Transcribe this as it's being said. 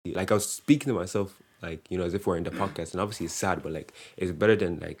like I was speaking to myself, like, you know, as if we're in the podcast, and obviously it's sad, but like it's better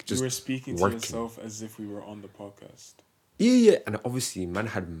than like You just were speaking to working. yourself as if we were on the podcast. Yeah, and obviously man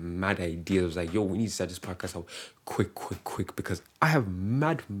had mad ideas. I was like, yo, we need to start this podcast out quick, because I have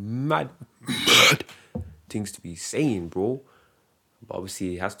mad things to be saying, bro. But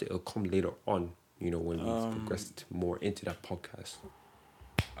obviously it'll come later on, you know, when we've progressed more into that podcast.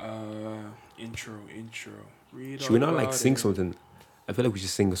 Intro. Read Should all we not like about sing it. something? I feel like we should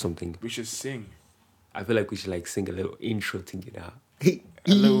sing something. We should sing. I feel like we should like sing a little intro thing, you know.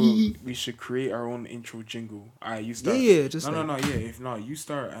 We should create our own intro jingle. Alright, you Yeah, start. yeah, just No, like, yeah. If not, you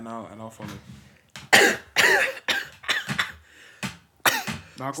start and I'll follow.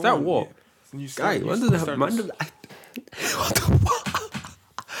 Nah, go start on, what? yeah. You Guy, start, man you doesn't start have man this. doesn't, what the fuck?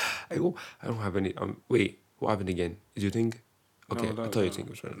 I don't have any. Wait, what happened again? Is your thing? Okay, No, I thought your thing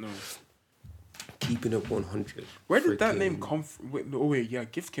was right. No. Keeping it 100. Where did that name Freaking- come from? Wait, yeah,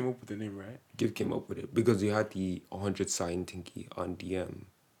 Gift came up with the name, right? Giv came up with it because you had the 100 sign thingy on the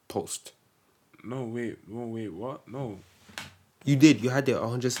post. No, wait, what? No. You did. You had the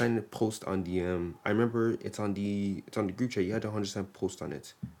 100 sign post on the I remember it's on the group chat. You had the 100 sign post on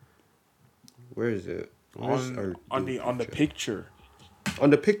it. Where is it? On the picture. On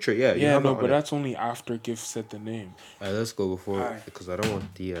the picture, yeah. you Yeah, have it no, on but it. that's only after Gift said the name. Alright, let's go before Alright. because I don't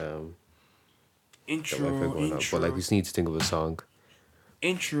want the Intro, Wi-Fi going out. But like we just need to think of a song.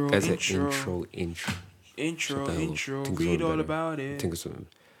 intro, That's an intro, Shut the hell up. intro. Think of Read something all better. about it. Think of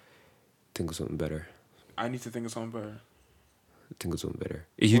something better. I need to think of something better. Think of something better.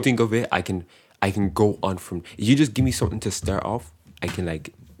 If you think of it, I can go on from. If you just give me something to start off, I can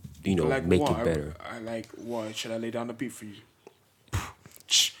like, you know, Like make what? it better. I like what? Should I lay down the beat for you?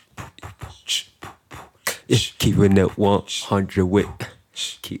 Yeah, keeping it 100 with.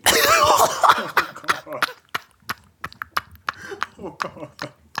 Keep.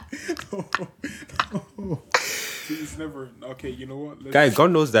 Please never. Okay, you know what? Guy,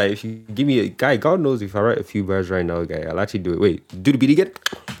 God knows that if you give me a guy, God knows if I write a few bars right now, guy, I'll actually do it. Wait, do the beat again.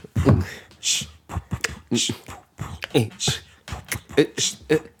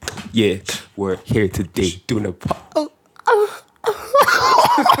 Yeah, we're here today doing a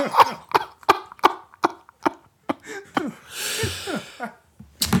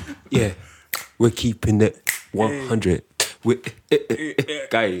yeah, we're keeping it 100 with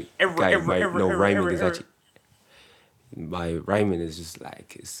guy. Rhyming is actually. My rhyming is just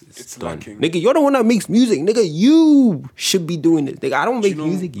like it's done. lacking. Nigga, you're the one that makes music. Nigga, you should be doing it. Nigga, I don't make You know,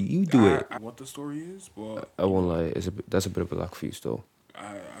 music. You do it. What the story is, but I won't lie. That's a bit of a lack for you still.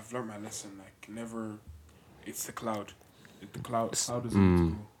 I've learned my lesson. Like never, it's the cloud. The cloud is the way to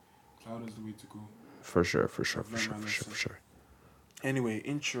go. Cloud is the way to go. For sure. I've learned my lesson. Anyway,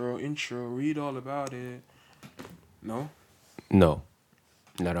 intro. Read all about it. No, No,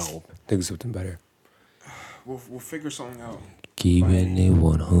 not at all. Think of something better. we'll figure something out. Keeping it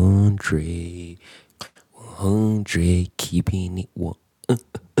 100. 100. Keeping it 1.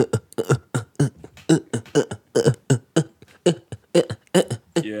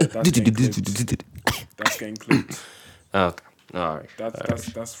 Yeah, that's getting clipped. That's getting clipped. Okay. All right.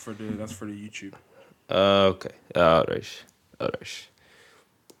 That's for the YouTube. Okay. All right.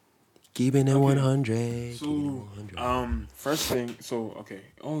 Keeping it 100. So, first thing. So, okay.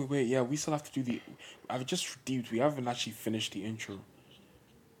 Oh wait, yeah, we still have to do the. I've just deeped. We haven't actually finished the intro.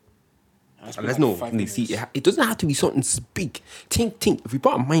 Let's know. See, it doesn't have to be something big. Think. If we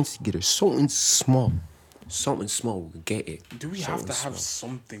put our minds together, something small, we'll get it. Do we have to have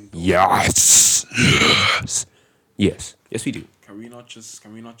something? Though? Yes, we do. Can we not just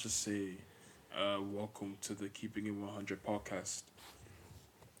say, welcome to the Keeping It 100 podcast?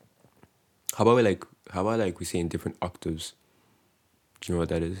 How about we say in different octaves? Do you know what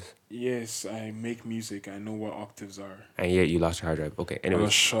that is? Yes, I make music. I know what octaves are. And yet you lost your hard drive. Okay. Anyway. Oh,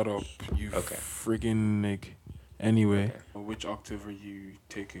 shut up, you friggin' Nick. Anyway, which octave are you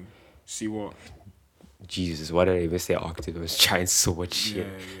taking? See what? Jesus, why did I even say octave? I was trying so much shit.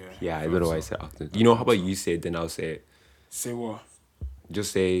 Yeah, I don't know why I said octave. You know, how about you say it, then I'll say it. Say what?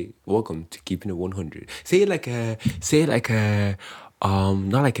 Just say, welcome to Keeping It 100. Say it like a,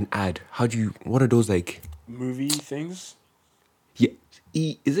 not like an ad. What are those like? Movie things? Yeah.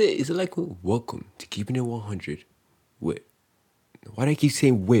 Is it like, welcome to Keeping It 100? Wait. Why do I keep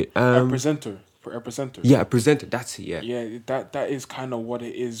saying wait? A presenter. Yeah, a presenter. That's it, yeah. Yeah, that is kind of what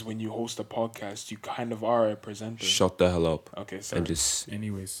it is when you host a podcast. You kind of are a presenter. Shut the hell up. Okay, sorry. And just...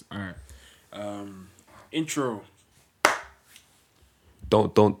 Anyways, alright. Intro.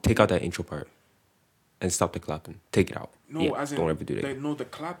 Don't take out that intro part. And stop the clapping. Take it out. No, yeah, as in... don't ever do that. No, the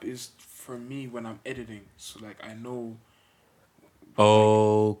clap is for me when I'm editing. So, like, I know...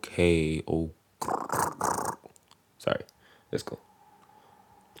 Okay. Okay. Oh, sorry. Let's go.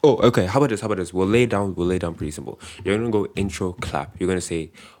 Oh, okay. How about this? How about this? We'll lay it down. We'll lay it down pretty simple. You're gonna go intro clap. You're gonna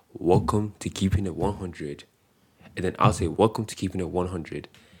say, "Welcome to keeping it 100," and then I'll say, "Welcome to keeping it 100,"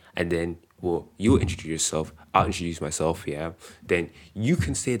 and then well, you'll introduce yourself. I'll introduce myself. Yeah. Then you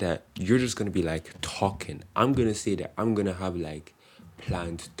can say that you're just gonna be like talking. I'm gonna say that I'm gonna have like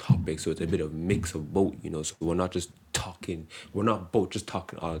planned topics, so it's a bit of mix of both. So we're not just talking. We're not both just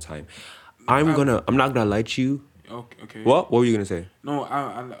talking all the time. I'm not gonna lie to you. Okay. Okay. What were you gonna say? No,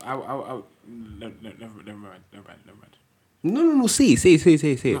 never mind. No. Say No,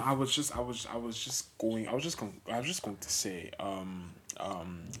 it. I was just going to say,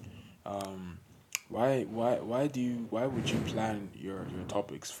 why would you plan your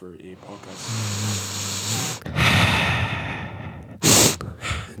topics for a podcast? I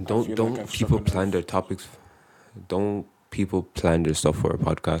feel like Don't I've struck people a plan nerve. their topics? Don't people plan their stuff for a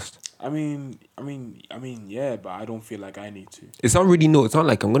podcast? Yeah, but I don't feel like I need to. It's not really no. It's not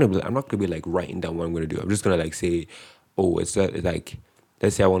like I'm not gonna be like writing down what I'm gonna do. I'm just gonna like say, oh, it's like,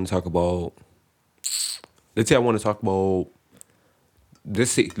 let's say I want to talk about. Let's say I want to talk about.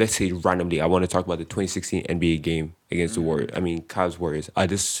 Let's say randomly I want to talk about the 2016 NBA game against the Warriors. I mean Cavs Warriors. I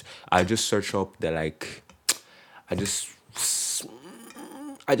just search up the like. I just.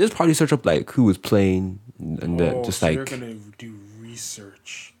 I just probably search up like who was playing and then just So you're like gonna do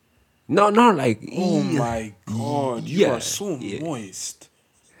research. no like Oh my god, you yeah, are so yeah. moist.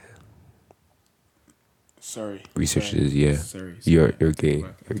 Sorry. Research sorry, is yeah. Sorry. You're I take gay. it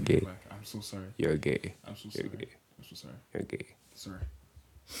back. I You're take gay. it back. I'm so sorry. You're gay. I'm so You're sorry. gay. I'm so sorry. You're gay. Sorry.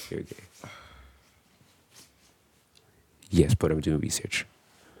 You're gay. Yes, but I'm doing research.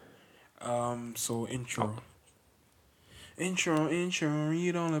 So intro.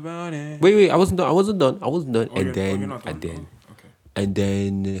 Read all about it. Wait. I wasn't done. You're not done. And then, Oh, okay. and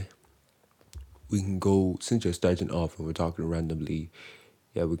then we can go, since you're starting off and we're talking randomly,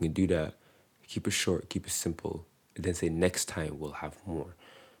 yeah, we can do that. Keep it short, keep it simple, and then say next time we'll have more.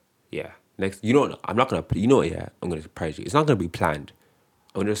 Yeah, next. You know what? I'm not gonna. You know what? Yeah, I'm gonna surprise you. It's not gonna be planned.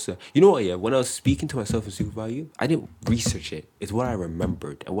 I'm just. You know what? Yeah, when I was speaking to myself in super value, I didn't research it. It's what I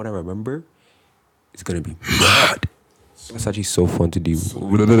remembered, and what I remember is gonna be mad. So, That's actually so fun to do.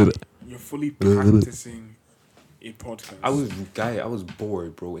 you're fully practicing a podcast. I was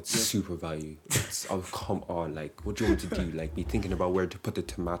bored, bro. It's super value. Oh, come on, like, what do you want me to do? Like, be thinking about where to put the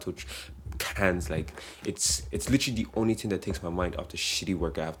tomato cans. Like, it's literally the only thing that takes my mind off the shitty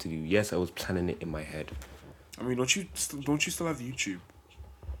work I have to do. Yes, I was planning it in my head. I mean, don't you still have YouTube?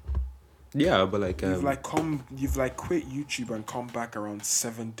 Yeah, but like, You've quit YouTube and come back around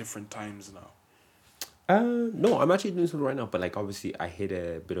 7 different times now. no, I'm actually doing something right now. But like, obviously, we hit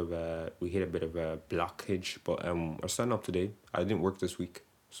a bit of a blockage. But we're starting up today. I didn't work this week,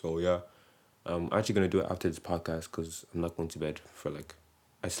 so yeah. I'm actually gonna do it after this podcast because I'm not going to bed for like,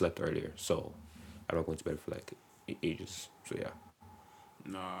 I slept earlier, so I'm not going to bed for like ages. So yeah.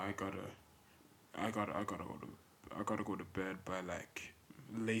 Nah, I gotta go to bed by like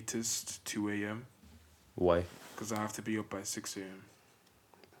latest 2 a.m. Why? because I have to be up by 6 a.m.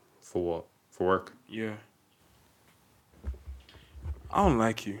 For what? For work? Yeah. I don't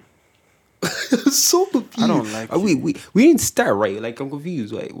like you. So confused. I don't like we didn't start right. Like I'm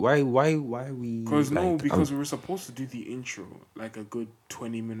confused. Like why are we? Because like, we were supposed to do the intro like a good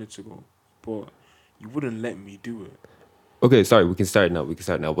 20 minutes ago, but you wouldn't let me do it. Okay, sorry. We can start now.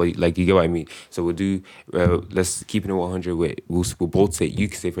 But like you get what I mean. So we'll do. Let's keep it in 100. We'll both say. You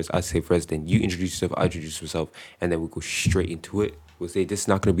can say first. I say first. Then you introduce yourself. I introduce myself, and then we'll go straight into it. We'll say this is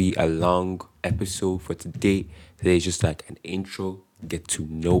not gonna be a long episode for today. Today is just like an intro. Get to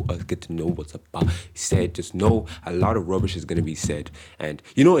know us. Get to know what's about said. Just know a lot of rubbish is gonna be said. And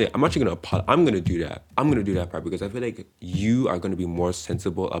you know what? I'm actually gonna. I'm gonna do that. I'm gonna do that part because I feel like you are gonna be more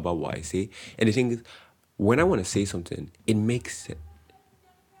sensible about what I say. And the thing is, when I want to say something, it makes sense.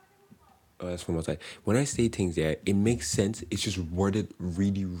 Oh, that's from outside. When I say things, yeah, it makes sense. It's just worded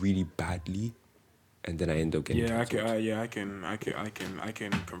really, really badly, and then I end up getting. Yeah, cancelled. I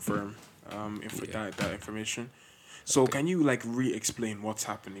can confirm that information. So can you like re-explain what's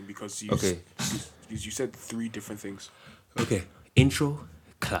happening because Okay. you said 3 different things. Okay. Intro,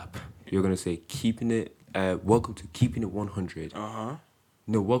 clap. You're gonna say keeping it. Welcome to keeping it 100.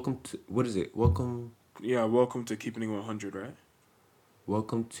 No, welcome to what is it? Welcome. Yeah, welcome to keeping it 100, right?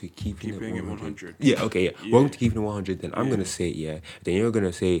 Welcome to keeping it 100. 100. Yeah, okay, yeah. Yeah. Welcome to keeping it 100. Then I'm Yeah. gonna say yeah. Then you're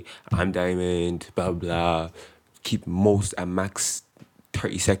gonna say I'm Diamond. Blah blah. Keep most at max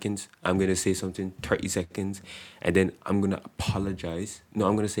 30 seconds. I'm gonna say something 30 seconds, and then I'm gonna apologize. No,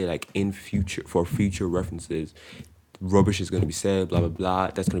 I'm gonna say like in future for future references. rubbish is gonna be said, blah blah blah.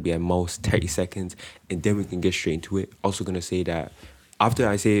 That's gonna be at most 30 seconds, and then we can get straight into it. Also gonna say that after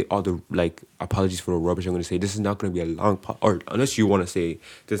I say all the like apologies for the rubbish, I'm gonna say this is not gonna be a long or unless you want to say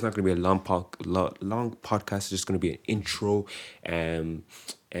there's not gonna be a long podcast. It's just gonna be an intro, and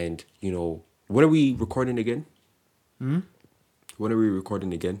you know, when are we recording again? When are we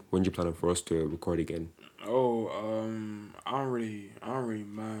recording again? When do you plan for us to record again? Oh, I don't really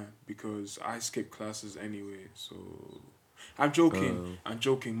mind because I skip classes anyway. So, I'm joking. I'm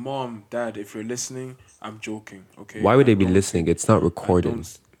joking. Mom, Dad, if you're listening, I'm joking. Okay. Why would I they be don't listening? think It's not I recording.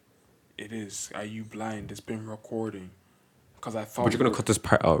 don't. It is. Are you blind? It's been recording. Cause I thought. But you're gonna cut this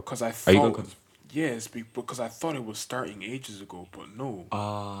part out. Cause I Are you gonna thought. cut this? Yes, because I thought it was starting ages ago, but no.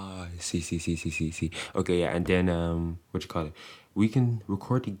 Ah, see. Okay, yeah, and then what you call it? We can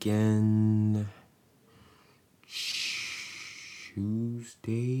record again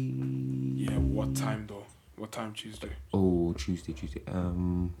Tuesday. Yeah. What time though? What time Tuesday? Oh, Tuesday.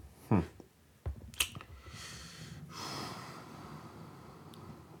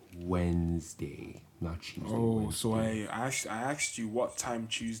 Wednesday, not Tuesday. Oh, Wednesday. so I asked you what time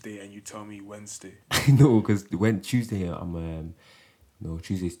Tuesday, and you tell me Wednesday. No, because when Tuesday no,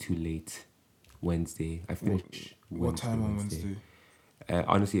 Tuesday's too late. Wednesday, I finish. What time on Wednesday?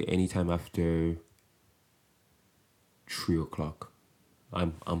 Honestly, anytime after 3 o'clock,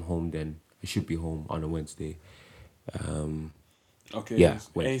 I'm home. Then I should be home on a Wednesday. Okay. Yeah,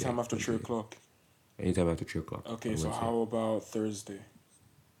 Wednesday, Anytime after 3 o'clock. Anytime after 3 o'clock. Okay, on so Wednesday. how about Thursday?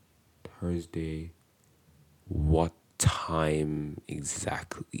 Thursday. What time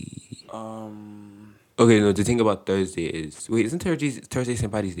exactly? Okay, no. The thing about Thursday is isn't Thursday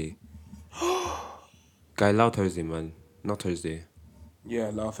St. Paddy's Day? Guy, allow Thursday, man. Not Thursday. Yeah,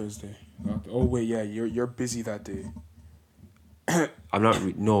 allow Thursday. Oh wait, yeah, you're busy that day. I'm not.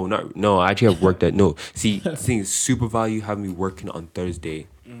 No. I actually have work that. No, see, the thing is, super value have me working on Thursday,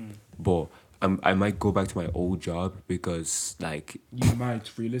 but I might go back to my old job because like You might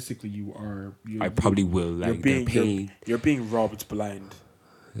realistically, you are. I probably will. Like they're paying. You're being robbed blind.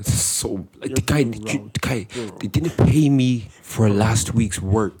 It's so like You're the guy, being robbed, bro. they didn't pay me for last week's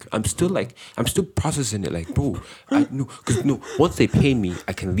work. I'm still processing it. Like, bro, I no, cause no. Once they pay me,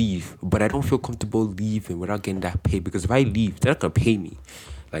 I can leave, but I don't feel comfortable leaving without getting that pay because if I leave, they're not gonna pay me.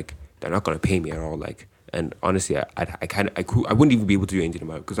 Like, they're not gonna pay me at all. Like, and honestly, I wouldn't even be able to do anything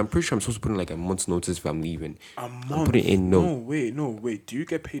about it because I'm pretty sure I'm supposed to put in like a month's notice if I'm leaving. A month? I'm putting in No, wait. Do you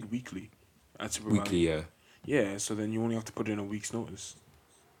get paid weekly? At Super weekly. Value? Yeah, Yeah, so then you only have to put in a week's notice.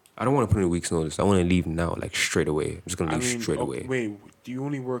 I don't want to put in a week's notice. I want to leave now, like straight away. I'm just gonna leave straight away. Wait, do you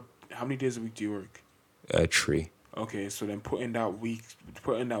only work? How many days a week do you work? 3. Okay, so then put in that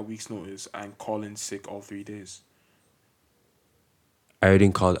week's notice and call in sick all 3 days. I already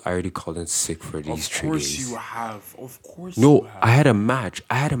called in sick for these 3 days. Of course you have. Of course No, you have. I had a match.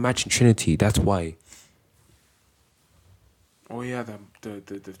 I had a match in Trinity. That's why. Oh yeah,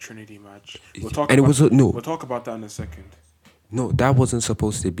 the Trinity match. We'll talk about that in a second. No, that wasn't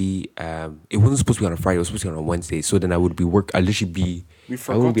supposed to be. It wasn't supposed to be on a Friday. It was supposed to be on a Wednesday. So then I would be work. I literally be. We I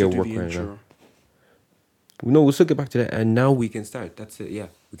forgot wouldn't be to at do work the right now. intro. No, we'll still get back to that. And now we can start. That's it. Yeah,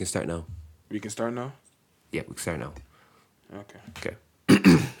 we can start now. We can start now. Yeah, we can start now. Okay. Okay.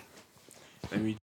 Let me